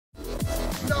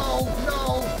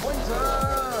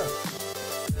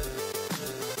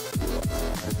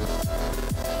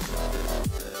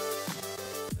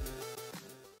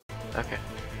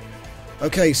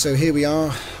Okay, so here we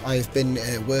are. I've been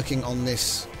working on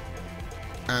this,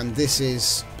 and this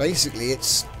is basically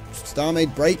it's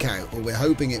StarMade Breakout, or we're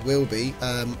hoping it will be.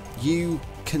 You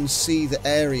can see the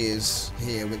areas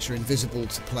here which are invisible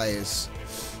to players.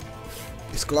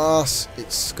 It's glass,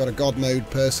 it's got a God mode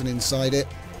person inside it,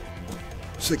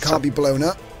 so it can't be blown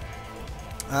up.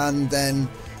 And then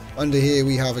under here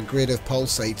we have a grid of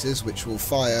pulsators which will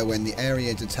fire when the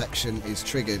area detection is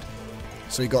triggered.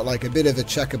 So we've got like a bit of a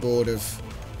checkerboard of,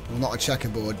 well, not a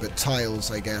checkerboard, but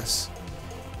tiles, I guess.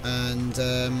 And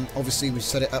obviously we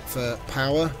set it up for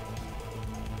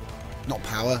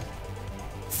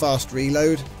fast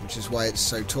reload, which is why it's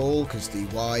so tall, because the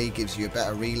Y gives you a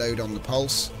better reload on the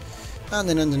pulse. And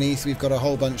then underneath we've got a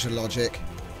whole bunch of logic,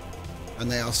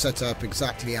 and they are set up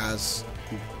exactly as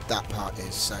that part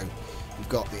is. So we've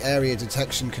got the area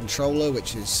detection controller,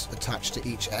 which is attached to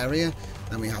each area,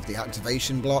 and we have the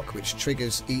activation block, which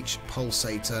triggers each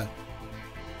pulsator,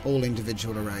 all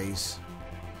individual arrays.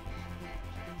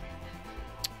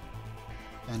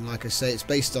 And like I say, it's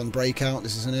based on Breakout.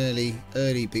 This is an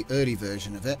early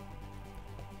version of it.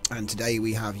 And today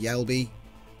we have Yelby.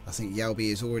 I think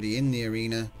Yelby is already in the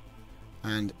arena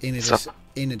and in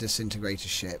a disintegrator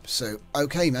ship. So,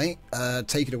 okay, mate,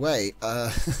 take it away.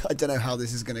 I don't know how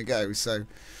this is going to go. So,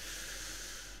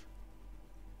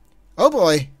 oh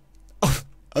boy. Oh,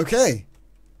 okay.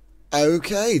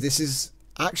 Okay, this is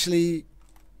actually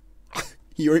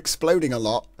you're exploding a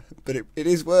lot, but it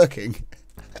is working.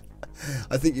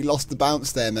 I think you lost the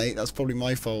bounce there, mate. That's probably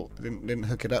my fault. I didn't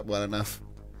hook it up well enough.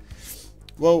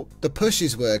 Well, the push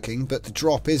is working, but the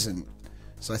drop isn't.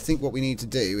 So I think what we need to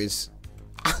do is...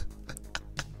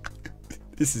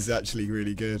 This is actually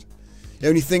really good. The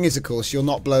only thing is, of course, you're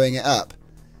not blowing it up.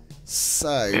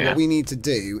 So what we need to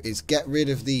do is get rid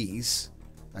of these.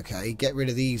 Okay, get rid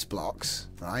of these blocks,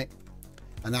 right?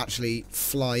 And actually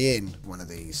fly in one of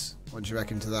these. What do you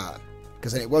reckon to that?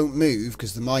 Because then it won't move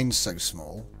because the mine's so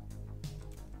small.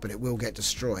 But it will get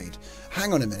destroyed.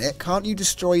 Hang on a minute, can't you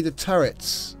destroy the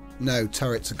turrets? No,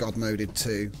 turrets are God moded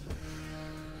too.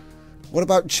 What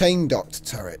about chain docked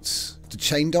turrets? Do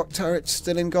chain docked turrets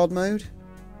still in God mode?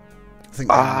 I think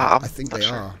they are. I think they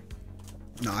are.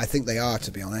 No, I think they are,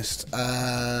 to be honest.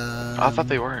 I thought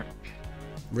they weren't.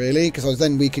 Really? Because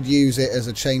then we could use it as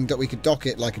a chain dock. We could dock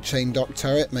it like a chain dock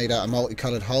turret made out of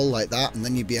multicoloured hull like that, and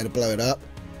then you'd be able to blow it up,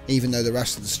 even though the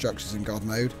rest of the structure's in God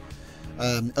mode.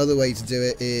 Other way to do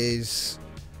it is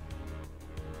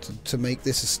to make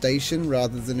this a station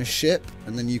rather than a ship,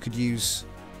 and then you could use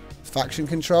faction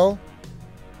control.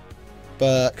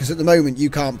 But because at the moment you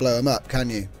can't blow them up, can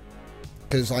you?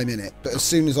 Because I'm in it. But as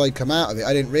soon as I come out of it,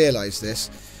 I didn't realise this.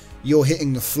 You're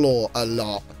hitting the floor a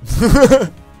lot.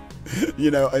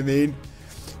 You know what I mean?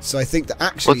 So I think that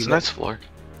actually, what's the next floor?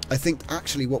 I think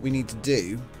actually what we need to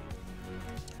do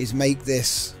is make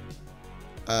this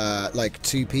like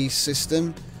two-piece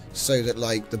system, so that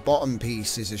like the bottom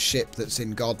piece is a ship that's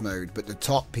in God mode, but the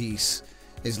top piece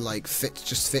is like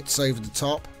just fits over the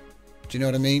top. Do you know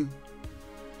what I mean?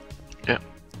 Yeah.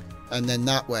 And then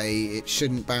that way it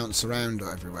shouldn't bounce around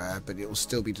everywhere, but it will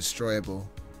still be destroyable.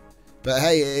 But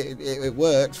hey, it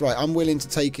works. Right, I'm willing to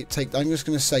take it. I'm just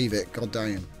going to save it. God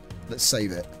damn. Let's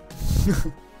save it.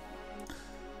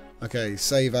 Okay,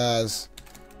 save as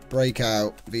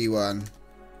Breakout V1.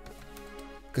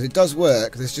 Because it does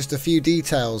work. There's just a few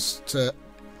details to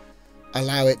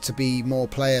allow it to be more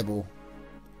playable.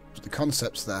 But the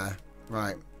concept's there.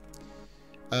 Right.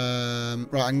 Right,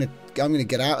 I'm gonna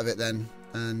get out of it then.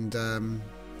 And do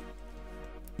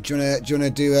you wanna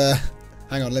do a...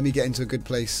 Hang on, let me get into a good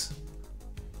place.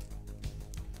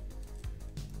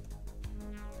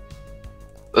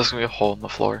 There's gonna be a hole in the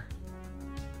floor.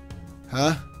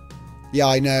 Huh? Yeah,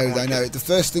 I know, I know. The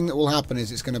first thing that will happen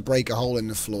is it's going to break a hole in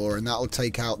the floor, and that'll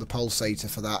take out the pulsator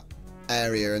for that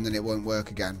area, and then it won't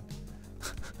work again.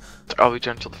 I'll be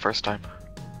gentle the first time.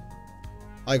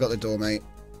 I got the door, mate.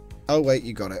 Oh, wait,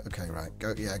 you got it. Okay, right.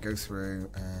 Go through,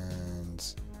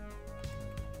 and...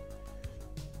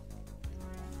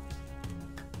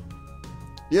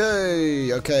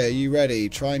 Yay! Okay, are you ready?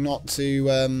 Try not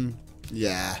to,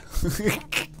 yeah.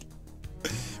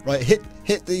 Right,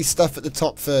 hit the stuff at the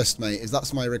top first, mate.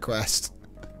 That's my request.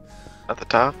 At the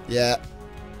top? Yeah.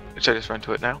 Should I just run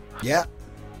to it now? Yeah.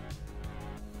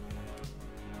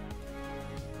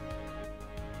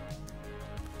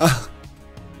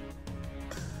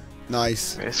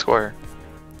 Nice. Made a square.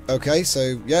 Okay,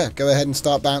 so yeah, go ahead and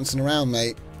start bouncing around,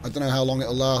 mate. I don't know how long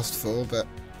it'll last for, but...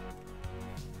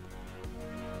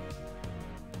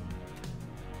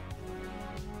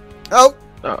 Oh!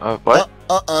 What?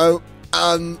 Uh-oh.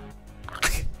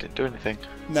 Didn't do anything.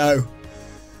 No.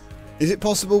 Is it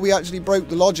possible we actually broke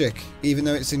the logic, even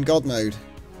though it's in God mode?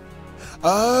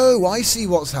 Oh, I see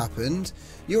what's happened.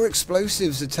 Your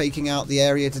explosives are taking out the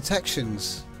area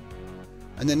detections.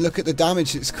 And then look at the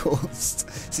damage it's caused.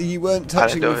 So you weren't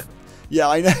touching I didn't do it. Yeah,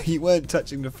 I know, you weren't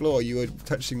touching the floor, you were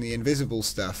touching the invisible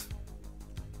stuff.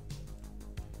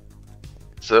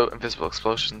 So, invisible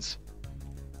explosions.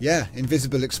 Yeah,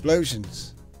 invisible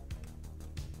explosions.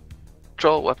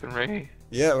 Troll weaponry.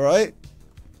 Yeah, right?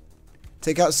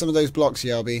 Take out some of those blocks,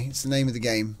 Yelby. It's the name of the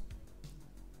game.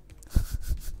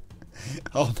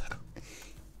 Oh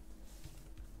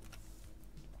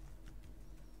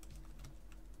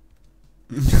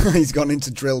no. He's gone into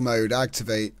drill mode.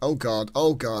 Activate. Oh god.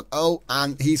 Oh god. Oh,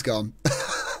 and he's gone. Are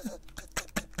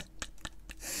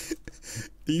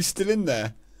you still in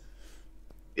there?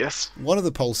 Yes. One of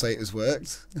the pulsators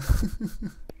worked.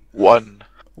 One.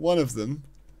 One of them.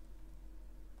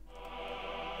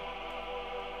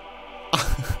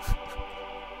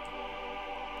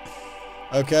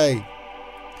 Okay.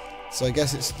 So I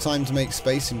guess it's time to make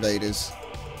Space Invaders.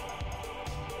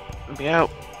 Let me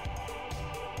out.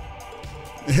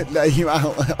 Let you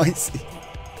out. I see.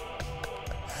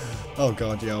 Oh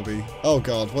god, Yelby. Oh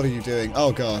god, what are you doing?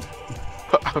 Oh god.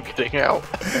 I'm getting out.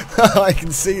 I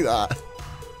can see that.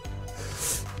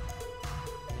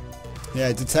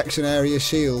 Yeah, detection area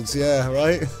shields. Yeah,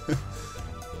 right?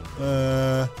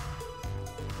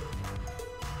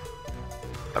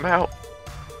 I'm out.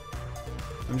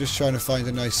 I'm just trying to find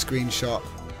a nice screenshot.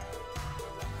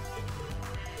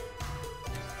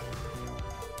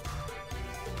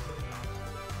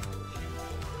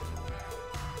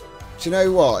 Do you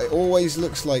know what? It always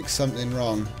looks like something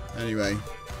wrong. Anyway.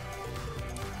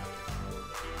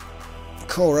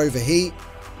 Core overheat.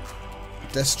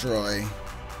 Destroy.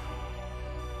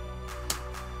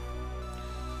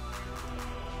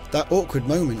 That awkward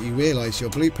moment you realise your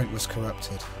blueprint was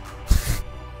corrupted.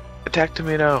 Attack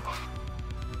Tomato.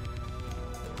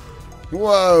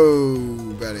 Whoa,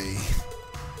 buddy.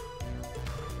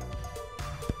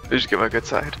 Did you get my good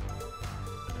side?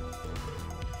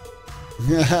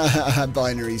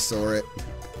 Binary saw it.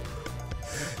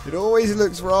 It always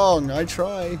looks wrong. I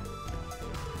try.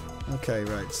 Okay,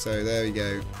 right. So there we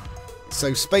go.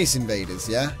 So Space Invaders,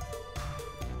 yeah?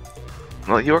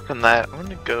 Well, you work on that. I'm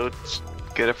gonna go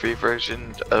get a free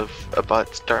version of a bot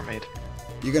StarMade.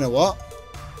 You're gonna what?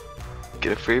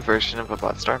 Get a free version of a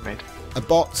bot StarMade. A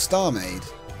bot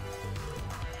StarMade?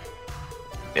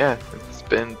 Yeah, it's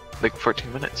been like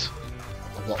 14 minutes.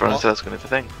 What? From that's gonna be the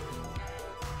thing.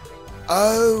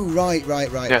 Oh, right.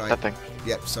 Yeah, that thing.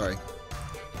 Yep, sorry.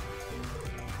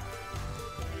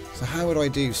 So how would I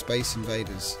do Space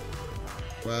Invaders?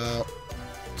 Well,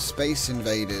 Space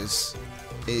Invaders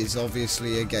is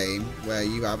obviously a game where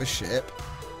you have a ship,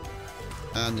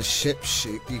 and the ship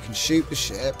you can shoot the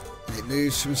ship, and it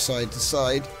moves from side to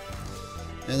side,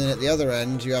 and then at the other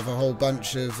end you have a whole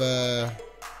bunch of,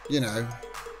 you know,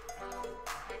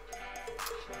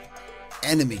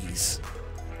 enemies.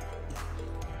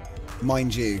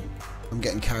 Mind you, I'm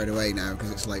getting carried away now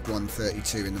because it's like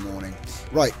 1:32 in the morning.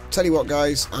 Right, tell you what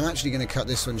guys, I'm actually going to cut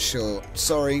this one short.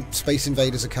 Sorry, Space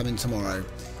Invaders are coming tomorrow.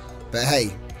 But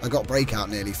hey, I got Breakout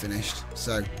nearly finished.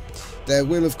 So, there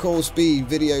will of course be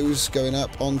videos going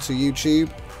up onto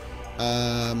YouTube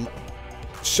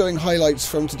showing highlights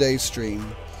from today's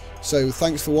stream. So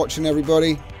thanks for watching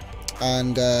everybody,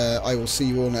 and I will see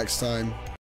you all next time.